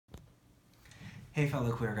Hey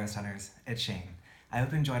fellow queer ghost hunters, it's Shane. I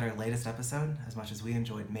hope you enjoyed our latest episode as much as we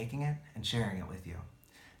enjoyed making it and sharing it with you.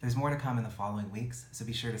 There's more to come in the following weeks, so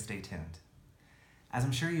be sure to stay tuned. As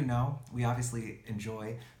I'm sure you know, we obviously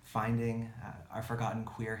enjoy finding our forgotten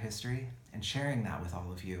queer history and sharing that with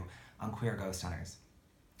all of you on Queer Ghost Hunters.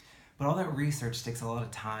 But all that research takes a lot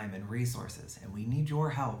of time and resources, and we need your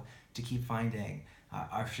help to keep finding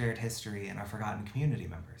our shared history and our forgotten community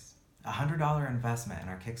members. A $100 investment in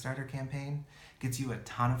our Kickstarter campaign gets you a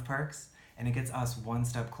ton of perks, and it gets us one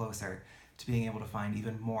step closer to being able to find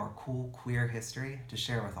even more cool queer history to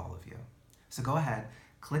share with all of you. So go ahead,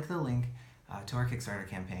 click the link to our Kickstarter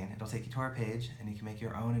campaign. It'll take you to our page, and you can make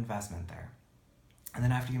your own investment there. And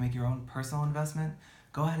then after you make your own personal investment,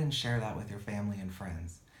 go ahead and share that with your family and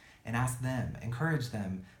friends, and ask them, encourage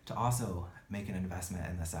them to also make an investment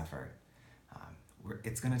in this effort.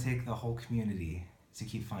 It's going to take the whole community to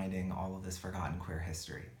keep finding all of this forgotten queer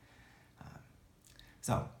history.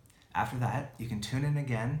 So after that, you can tune in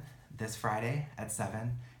again this Friday at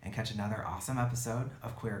 7 and catch another awesome episode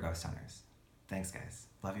of Queer Ghost Hunters. Thanks, guys.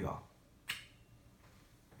 Love you all.